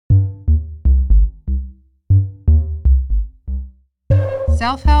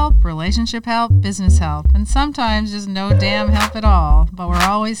Self-help, relationship help, business help, and sometimes just no damn help at all. But we're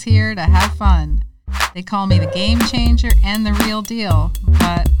always here to have fun. They call me the game changer and the real deal,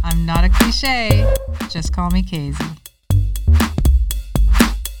 but I'm not a cliche. Just call me Casey.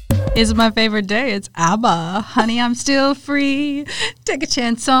 It's my favorite day. It's ABBA. Honey, I'm still free. Take a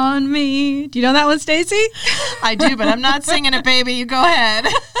chance on me. Do you know that one, Stacey? I do, but I'm not singing it, baby. You go ahead.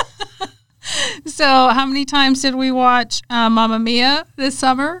 So how many times did we watch Mamma Mia this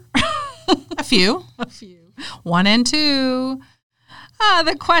summer? A few. 1 and 2.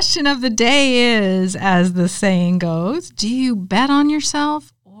 The question of the day is, as the saying goes, do you bet on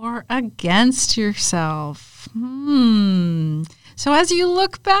yourself or against yourself? So as you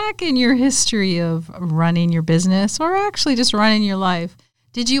look back in your history of running your business or actually just running your life,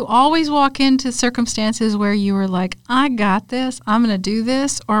 did you always walk into circumstances where you were like, I got this, I'm going to do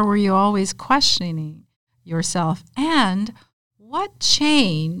this? Or were you always questioning yourself? And what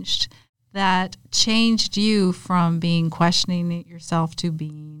changed that changed you from being questioning it yourself to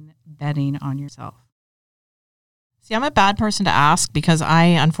being betting on yourself? See, I'm a bad person to ask because I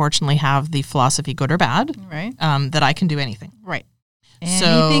unfortunately have the philosophy, good or bad, right? That I can do anything. Right.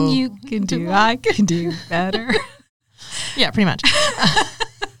 Anything you can do, I can do better. Yeah, pretty much.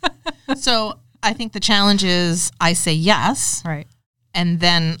 So I think the challenge is I say yes. Right. And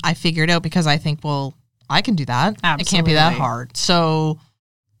then I figure it out because I think, well, I can do that. Absolutely. It can't be that hard. So,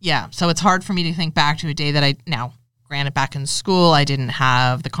 yeah. So it's hard for me to think back to a day that granted, back in school, I didn't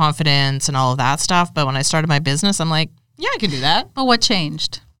have the confidence and all of that stuff. But when I started my business, I'm like, yeah, I can do that. But what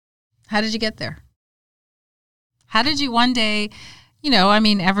changed? How did you get there? How did you one day...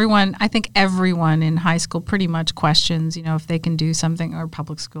 I think everyone in high school pretty much questions, if they can do something, or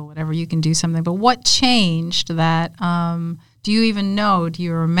public school, whatever, you can do something. But what changed that? Do you even know? Do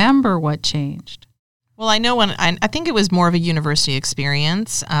you remember what changed? Well, I know I think it was more of a university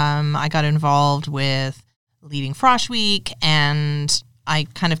experience. I got involved with leading Frosh Week, and I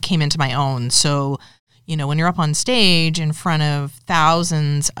kind of came into my own. So, when you're up on stage in front of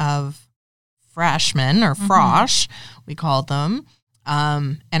thousands of freshmen, or Frosh, we called them,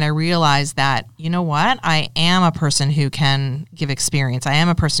 and I realized that, you know what, I am a person who can give experience. I am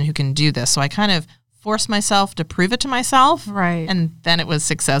a person who can do this. So I kind of forced myself to prove it to myself. Right. And then it was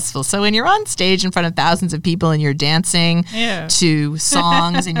successful. So when you're on stage in front of thousands of people and you're dancing to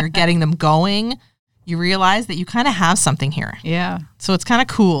songs and you're getting them going, you realize that you kind of have something here. Yeah. So it's kind of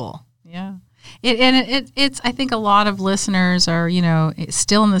cool. Yeah. It's I think a lot of listeners are,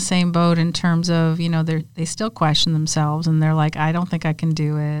 still in the same boat in terms of, they still question themselves and they're like, I don't think I can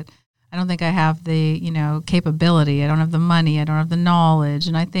do it. I don't think I have the, capability. I don't have the money. I don't have the knowledge.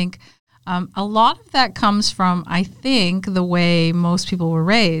 And I think a lot of that comes from, I think, the way most people were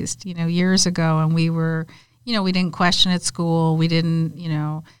raised, years ago. And we were, we didn't question at school. We didn't,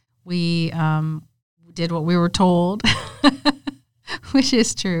 we did what we were told. Which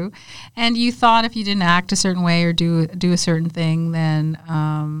is true. And you thought if you didn't act a certain way or do a certain thing, then,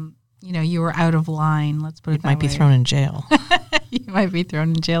 you were out of line. Let's put it that way. You might be thrown in jail. You might be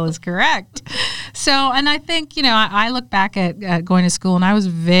thrown in jail is correct. So, and I think, I look back at going to school and I was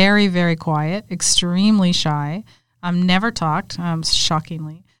very, very quiet, extremely shy. Never talked,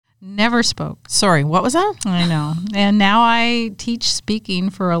 shockingly. Never spoke. Sorry, what was that? I know. And now I teach speaking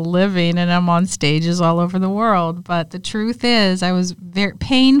for a living and I'm on stages all over the world. But the truth is I was very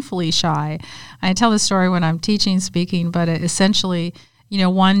painfully shy. I tell this story when I'm teaching speaking, but essentially,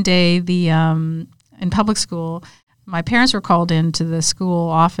 one day in public school, my parents were called into the school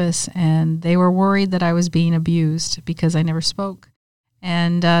office and they were worried that I was being abused because I never spoke.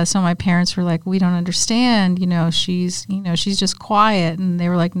 And so my parents were like, we don't understand, she's just quiet. And they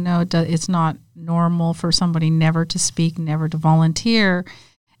were like, no, it's not normal for somebody never to speak, never to volunteer.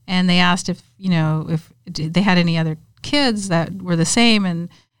 And they asked if they had any other kids that were the same.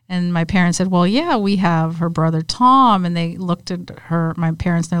 And my parents said, well, yeah, we have her brother, Tom. And they looked at my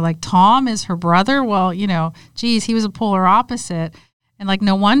parents, and they're like, Tom is her brother? Well, geez, he was a polar opposite. And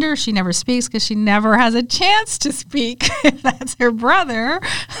no wonder she never speaks because she never has a chance to speak if that's her brother.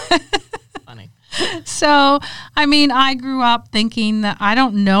 Funny. So, I grew up thinking that I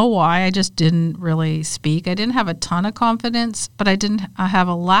don't know why, I just didn't really speak. I didn't have a ton of confidence, but I didn't have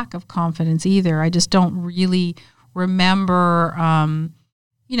a lack of confidence either. I just don't really remember,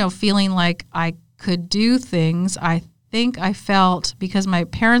 feeling like I could do things. I think I felt because my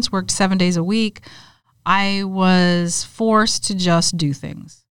parents worked 7 days a week, I was forced to just do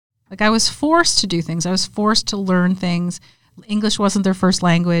things. I was forced to do things. I was forced to learn things. English wasn't their first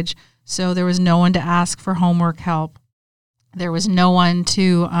language, so there was no one to ask for homework help. There was no one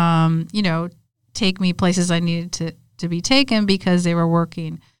to, take me places I needed to be taken because they were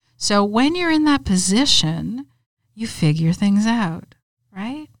working. So when you're in that position, you figure things out,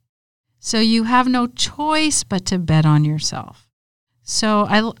 right? So you have no choice but to bet on yourself. So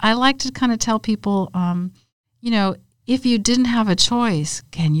I like to kind of tell people, if you didn't have a choice,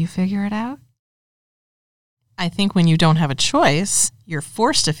 can you figure it out? I think when you don't have a choice, you're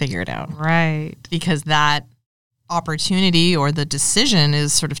forced to figure it out. Right. Because that opportunity or the decision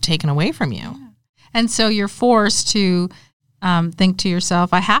is sort of taken away from you. Yeah. And so you're forced to think to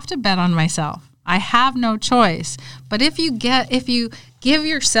yourself, I have to bet on myself. I have no choice. But if you give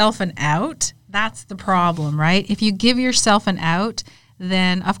yourself an out, that's the problem, right? If you give yourself an out,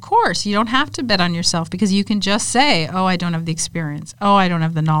 then of course you don't have to bet on yourself because you can just say, oh, I don't have the experience. Oh, I don't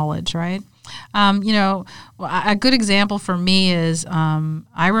have the knowledge, right? A good example for me is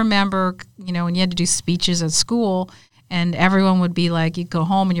I remember, when you had to do speeches at school and everyone would be like, you'd go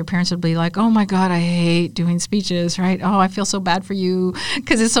home and your parents would be like, oh my God, I hate doing speeches, right? Oh, I feel so bad for you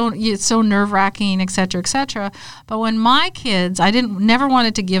because it's so nerve-wracking, et cetera, et cetera. But when my kids, I never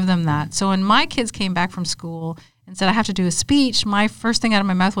wanted to give them that. So when my kids came back from school and said, I have to do a speech, my first thing out of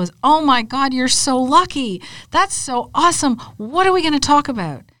my mouth was, oh my God, you're so lucky. That's so awesome. What are we going to talk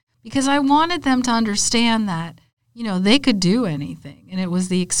about? Because I wanted them to understand that, they could do anything. And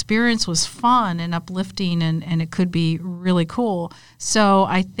the experience was fun and uplifting and it could be really cool. So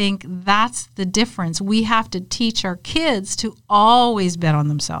I think that's the difference. We have to teach our kids to always bet on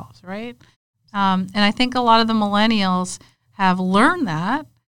themselves, right? And I think a lot of the millennials have learned that,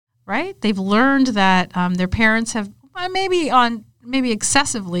 right? They've learned that their parents have maybe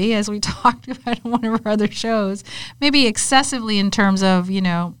excessively, as we talked about in one of our other shows, maybe excessively in terms of,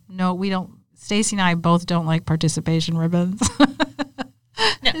 no, we don't, Stacey and I both don't like participation ribbons.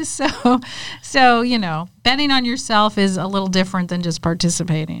 No. So, betting on yourself is a little different than just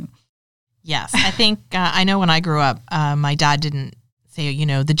participating. Yes. I think, I know when I grew up, my dad didn't say,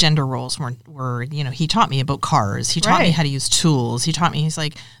 the gender roles were, he taught me about cars. He taught me how to use tools. He's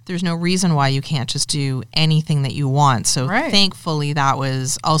like, there's no reason why you can't just do anything that you want. So thankfully that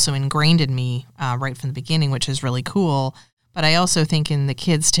was also ingrained in me right from the beginning, which is really cool. But I also think in the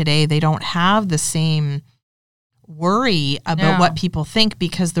kids today, they don't have the same worry about what people think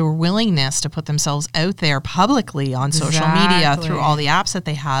because their willingness to put themselves out there publicly on social media through all the apps that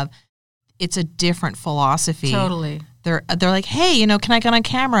they have, it's a different philosophy. Totally. They're like, hey, can I get on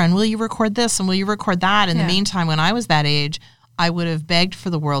camera and will you record this and will you record that? In the meantime, when I was that age, I would have begged for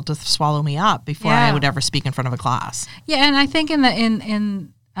the world to swallow me up before I would ever speak in front of a class. Yeah, and I think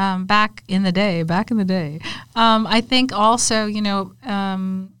back in the day, I think also,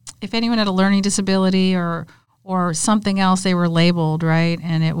 if anyone had a learning disability or something else, they were labeled, right?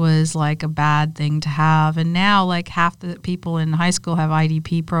 And it was like a bad thing to have. And now like half the people in high school have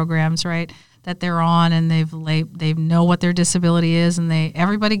IDP programs, right, that they're on, and they know what their disability is, and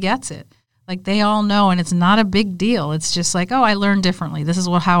everybody gets it. Like they all know, and it's not a big deal. It's just like, oh, I learn differently. This is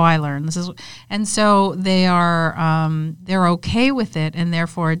how I learn. And so they are they're okay with it, and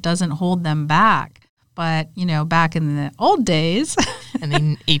therefore it doesn't hold them back. But back in the old days, in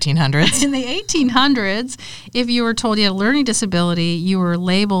the 1800s, if you were told you had a learning disability, you were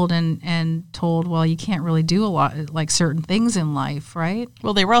labeled and told, well, you can't really do a lot, like certain things in life, right?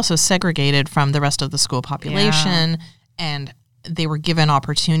 Well, they were also segregated from the rest of the school population, and they were given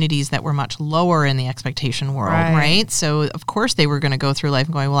opportunities that were much lower in the expectation world, right? So, of course, they were going to go through life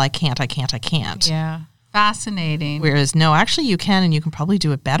going, well, I can't. Yeah. Fascinating. Whereas, no, actually you can, and you can probably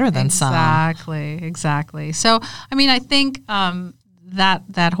do it better than some. Exactly. So, I think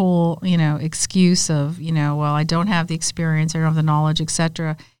that whole, excuse of, well, I don't have the experience, I don't have the knowledge,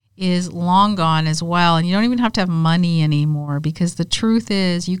 etc., is long gone as well. And you don't even have to have money anymore, because the truth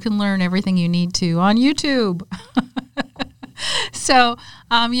is you can learn everything you need to on YouTube. So,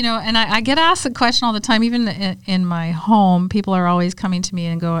 and I get asked the question all the time, even in my home. People are always coming to me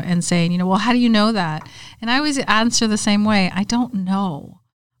and saying, well, how do you know that? And I always answer the same way. I don't know.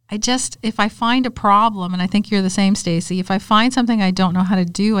 If I find a problem, and I think you're the same, Stacey, if I find something I don't know how to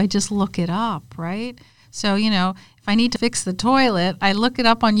do, I just look it up, right? So, if I need to fix the toilet, I look it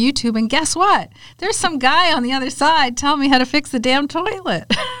up on YouTube, and guess what? There's some guy on the other side telling me how to fix the damn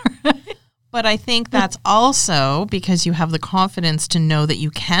toilet. Right? But I think that's also because you have the confidence to know that you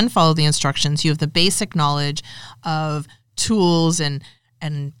can follow the instructions. You have the basic knowledge of tools and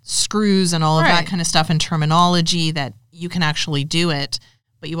screws and all of that kind of stuff and terminology that you can actually do it.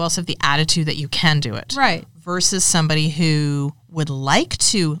 But you also have the attitude that you can do it. Right. Versus somebody who would like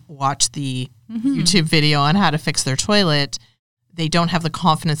to watch the YouTube video on how to fix their toilet. They don't have the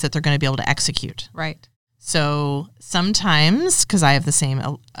confidence that they're going to be able to execute. Right. So sometimes, because I have the same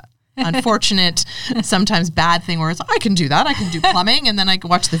unfortunate, sometimes bad thing where it's, I can do that. I can do plumbing. And then I can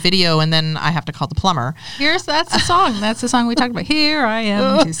watch the video and then I have to call the plumber. That's the song. That's the song we talked about. Here I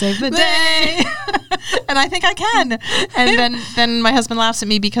am to save the day. And I think I can. And then my husband laughs at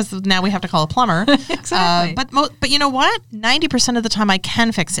me because now we have to call a plumber. Exactly. But you know what? 90% of the time I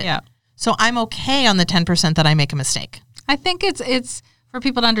can fix it. Yeah. So I'm okay on the 10% that I make a mistake. I think it's for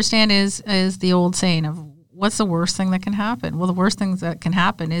people to understand is the old saying of what's the worst thing that can happen? Well, the worst things that can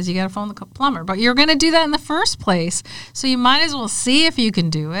happen is you got to phone the plumber, but you're going to do that in the first place. So you might as well see if you can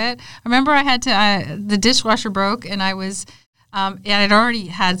do it. I remember I had to, the dishwasher broke and I was, and I'd already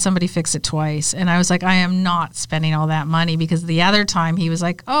had somebody fix it twice. And I was like, I am not spending all that money because the other time he was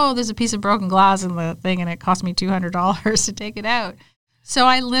like, oh, there's a piece of broken glass in the thing and it cost me $200 to take it out. So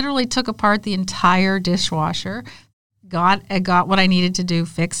I literally took apart the entire dishwasher, got what I needed to do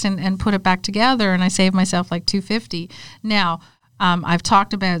fixed and put it back together, and I saved myself like $250. Now, I've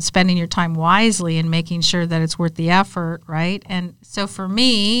talked about spending your time wisely and making sure that it's worth the effort, right? And so for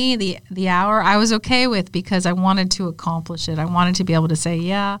me, the hour I was okay with because I wanted to accomplish it. I wanted to be able to say,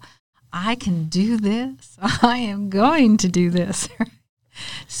 yeah, I can do this. I am going to do this.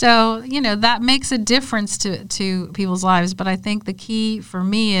 So, that makes a difference to people's lives. But I think the key for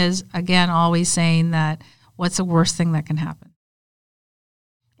me is, again, always saying that what's the worst thing that can happen?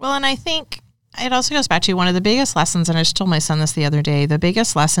 Well, and I think it also goes back to one of the biggest lessons, and I just told my son this the other day, the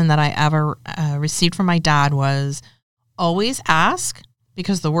biggest lesson that I ever received from my dad was always ask,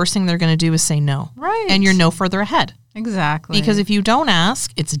 because the worst thing they're going to do is say no. Right. And you're no further ahead. Exactly. Because if you don't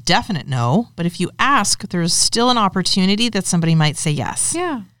ask, it's a definite no. But if you ask, there's still an opportunity that somebody might say yes.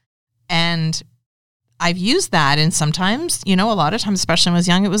 Yeah. And I've used that, and sometimes, a lot of times, especially when I was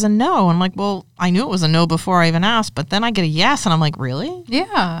young, it was a no. I'm like, well, I knew it was a no before I even asked, but then I get a yes, and I'm like, really?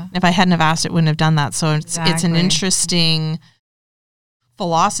 Yeah. If I hadn't have asked, it wouldn't have done that. So it's an Exactly. interesting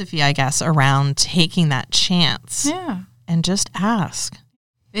philosophy, I guess, around taking that chance. Yeah. And just ask.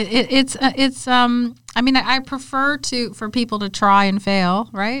 I prefer for people to try and fail,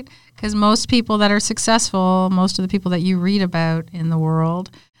 right? Because most people that are successful, most of the people that you read about in the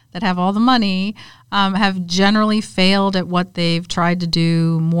world that have all the money, have generally failed at what they've tried to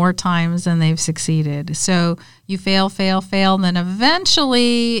do more times than they've succeeded. So you fail, and then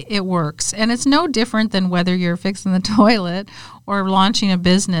eventually it works. And it's no different than whether you're fixing the toilet or launching a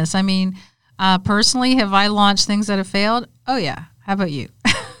business. I mean, personally, have I launched things that have failed? Oh, yeah. How about you?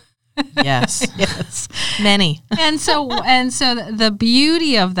 Yes. Yes. Many. And so the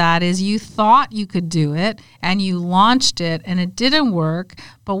beauty of that is you thought you could do it and you launched it and it didn't work.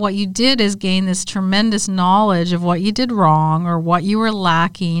 But what you did is gain this tremendous knowledge of what you did wrong or what you were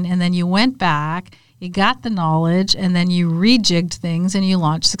lacking. And then you went back, you got the knowledge, and then you rejigged things and you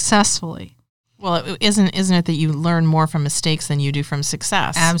launched successfully. Well, isn't it that you learn more from mistakes than you do from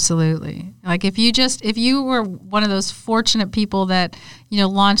success? Absolutely. Like if you were one of those fortunate people that,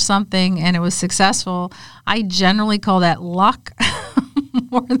 launched something and it was successful, I generally call that luck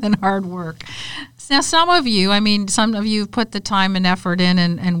more than hard work. Now, some of you have put the time and effort in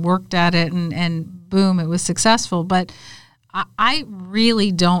and worked at it and boom, it was successful. But I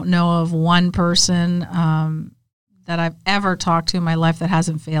really don't know of one person that I've ever talked to in my life that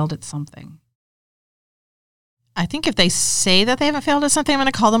hasn't failed at something. I think if they say that they haven't failed at something, I'm going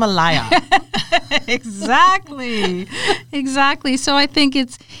to call them a liar. Exactly. So I think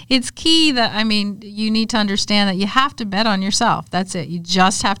it's key that, you need to understand that you have to bet on yourself. That's it. You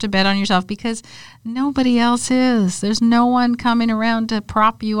just have to bet on yourself because nobody else is. There's no one coming around to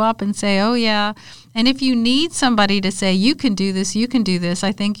prop you up and say, oh, yeah. And if you need somebody to say, you can do this,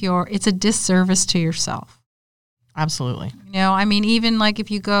 I think it's a disservice to yourself. Absolutely. Even like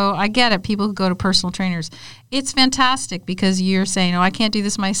if you go, I get it, people who go to personal trainers, it's fantastic because you're saying, I can't do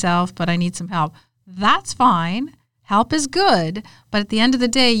this myself, but I need some help. That's fine. Help is good. But at the end of the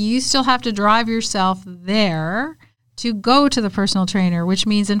day, you still have to drive yourself there to go to the personal trainer, which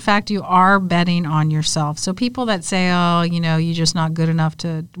means, in fact, you are betting on yourself. So people that say, you're just not good enough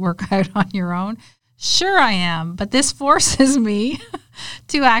to work out on your own. Sure I am. But this forces me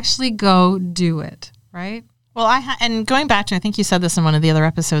to actually go do it, right? Well, and going back to, I think you said this in one of the other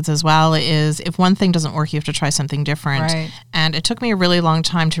episodes as well, is if one thing doesn't work, you have to try something different. Right. And it took me a really long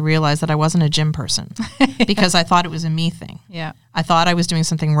time to realize that I wasn't a gym person because I thought it was a me thing. Yeah. I thought I was doing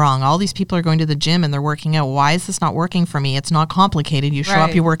something wrong. All these people are going to the gym and they're working out. Why is this not working for me? It's not complicated. You show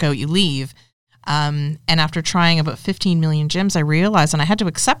up, you work out, you leave. And after trying about 15 million gyms, I realized, and I had to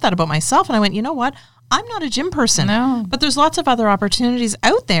accept that about myself. And I went, you know what? I'm not a gym person. No. But there's lots of other opportunities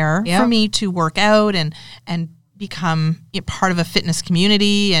out there for me to work out and become part of a fitness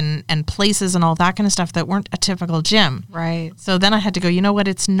community and places and all that kind of stuff that weren't a typical gym. Right. So then I had to go, you know what?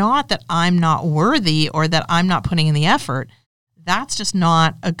 It's not that I'm not worthy or that I'm not putting in the effort. That's just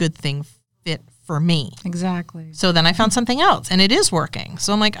not a good thing fit for me. Exactly. So then I found something else and it is working.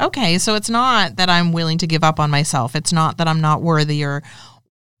 So I'm like, okay, so it's not that I'm willing to give up on myself. It's not that I'm not worthy or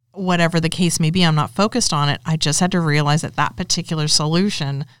whatever the case may be. I'm not focused on it. I just had to realize that that particular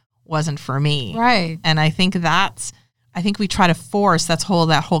solution wasn't for me. Right. And I think we try to force that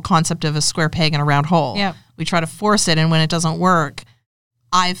whole concept of a square peg in a round hole. Yep. We try to force it, and when it doesn't work,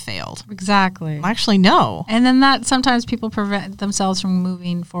 I've failed. Exactly. Actually, no. And then that sometimes people prevent themselves from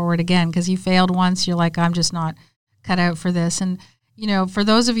moving forward again because you failed once. You're like, I'm just not cut out for this. And for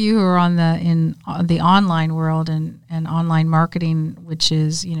those of you who are in the online world and online marketing, which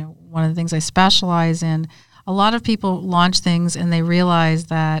is one of the things I specialize in. A lot of people launch things and they realize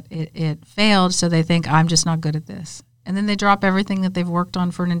that it failed, so they think, I'm just not good at this. And then they drop everything that they've worked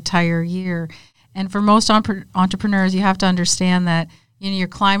on for an entire year. And for most entrepreneurs, you have to understand that you're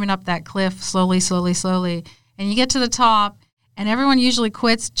climbing up that cliff slowly, and you get to the top, and everyone usually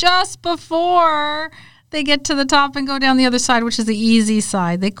quits just before they get to the top and go down the other side, which is the easy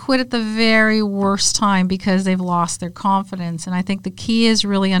side. They quit at the very worst time because they've lost their confidence. And I think the key is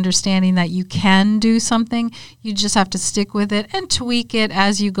really understanding that you can do something. You just have to stick with it and tweak it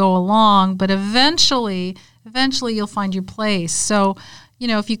as you go along. But eventually you'll find your place. So,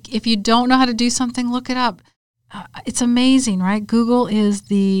 if you don't know how to do something, look it up. It's amazing, right? Google is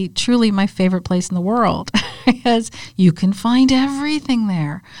truly my favorite place in the world because you can find everything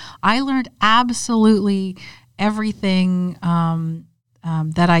there. I learned absolutely everything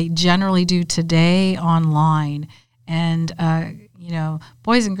that I generally do today online. And,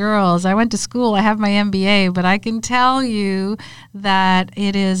 boys and girls, I went to school, I have my MBA, but I can tell you that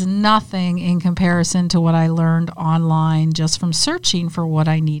it is nothing in comparison to what I learned online just from searching for what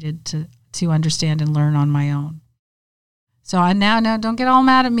I needed to understand and learn on my own. So now don't get all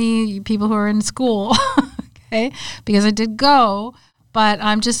mad at me, you people who are in school, okay? Because I did go, but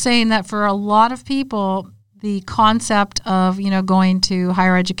I'm just saying that for a lot of people, the concept of, going to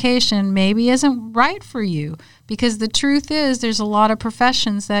higher education maybe isn't right for you. Because the truth is there's a lot of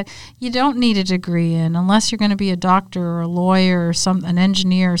professions that you don't need a degree in unless you're going to be a doctor or a lawyer or an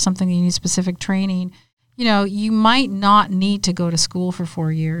engineer or something that you need specific training. You might not need to go to school for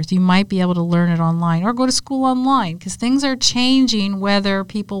 4 years. You might be able to learn it online or go to school online because things are changing whether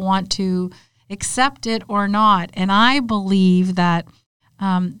people want to accept it or not. And I believe that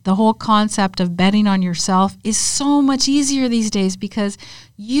the whole concept of betting on yourself is so much easier these days because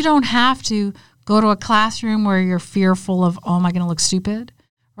you don't have to go to a classroom where you're fearful of, oh, am I going to look stupid,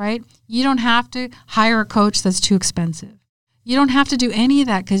 right? You don't have to hire a coach that's too expensive. You don't have to do any of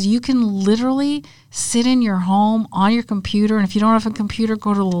that because you can literally sit in your home on your computer. And if you don't have a computer,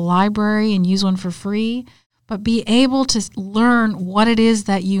 go to the library and use one for free. But be able to learn what it is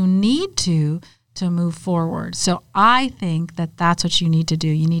that you need to move forward. So I think that that's what you need to do.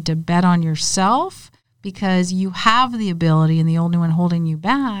 You need to bet on yourself because you have the ability, and the only one holding you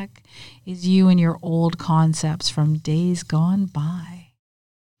back is you and your old concepts from days gone by.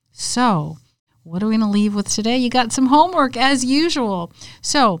 So what are we going to leave with today? You got some homework as usual.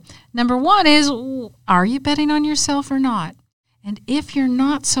 So number one is, are you betting on yourself or not? And if you're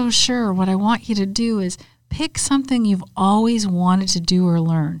not so sure, what I want you to do is pick something you've always wanted to do or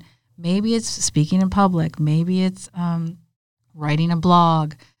learn. Maybe it's speaking in public. Maybe it's writing a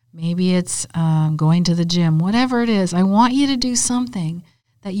blog. Maybe it's going to the gym. Whatever it is, I want you to do something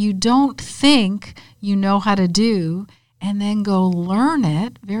that you don't think you know how to do, and then go learn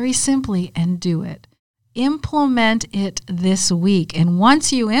it very simply and do it. Implement it this week. And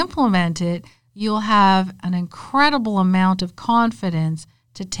once you implement it, you'll have an incredible amount of confidence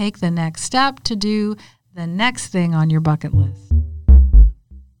to take the next step, to do the next thing on your bucket list.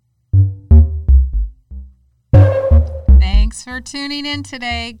 Thanks for tuning in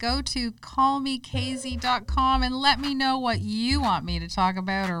today. Go to callmekz.com and let me know what you want me to talk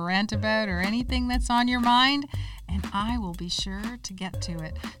about or rant about or anything that's on your mind, and I will be sure to get to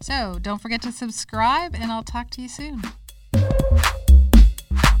it. So don't forget to subscribe, and I'll talk to you soon.